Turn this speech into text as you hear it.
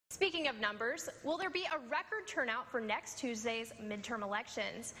Speaking of numbers, will there be a record turnout for next Tuesday's midterm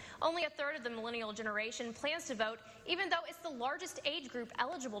elections? Only a third of the millennial generation plans to vote, even though it's the largest age group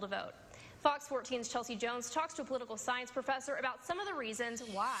eligible to vote. Fox 14's Chelsea Jones talks to a political science professor about some of the reasons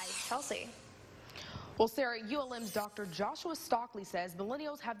why. Chelsea. Well, Sarah, ULM's Dr. Joshua Stockley says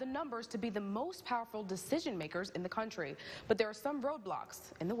millennials have the numbers to be the most powerful decision makers in the country, but there are some roadblocks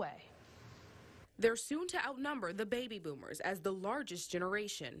in the way. They're soon to outnumber the baby boomers as the largest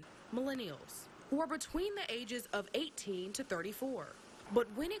generation, millennials, who are between the ages of 18 to 34. But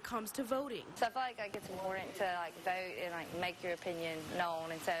when it comes to voting, so I feel like it's important to vote and make your opinion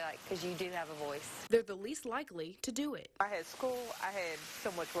known, and so because you do have a voice. They're the least likely to do it. I had school, I had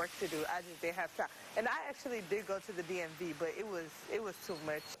so much work to do, I just didn't have time. And I actually did go to the DMV, but it was too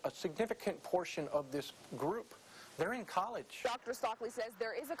much. A significant portion of this group, they're in college. Dr. Stockley says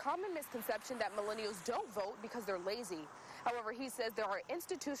there is a common misconception that millennials don't vote because they're lazy. However, he says there are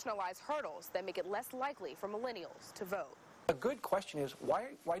institutionalized hurdles that make it less likely for millennials to vote. A good question is,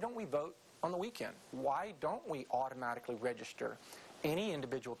 why don't we vote on the weekend? Why don't we automatically register any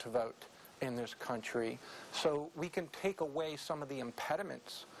individual to vote in this country so we can take away some of the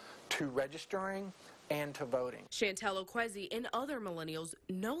impediments to registering and to voting? Chantel Okwezi and other millennials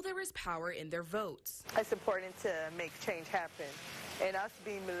know there is power in their votes. It's important to make change happen. And us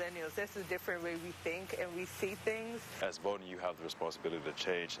being millennials, there's a different way we think and we see things. As voting, you have the responsibility to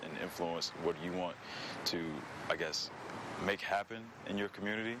change and influence what you want to, I guess, make happen in your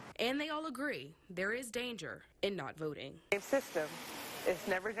community. And they all agree there is danger in not voting. The system is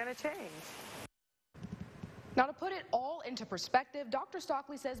never going to change. Now, to put it all into perspective, Dr.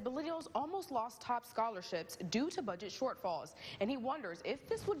 Stockley says millennials almost lost top scholarships due to budget shortfalls, and he wonders if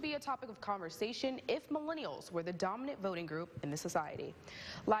this would be a topic of conversation if millennials were the dominant voting group in the society.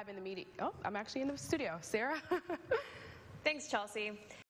 Live in the media, I'm actually in the studio. Sarah? Thanks, Chelsea.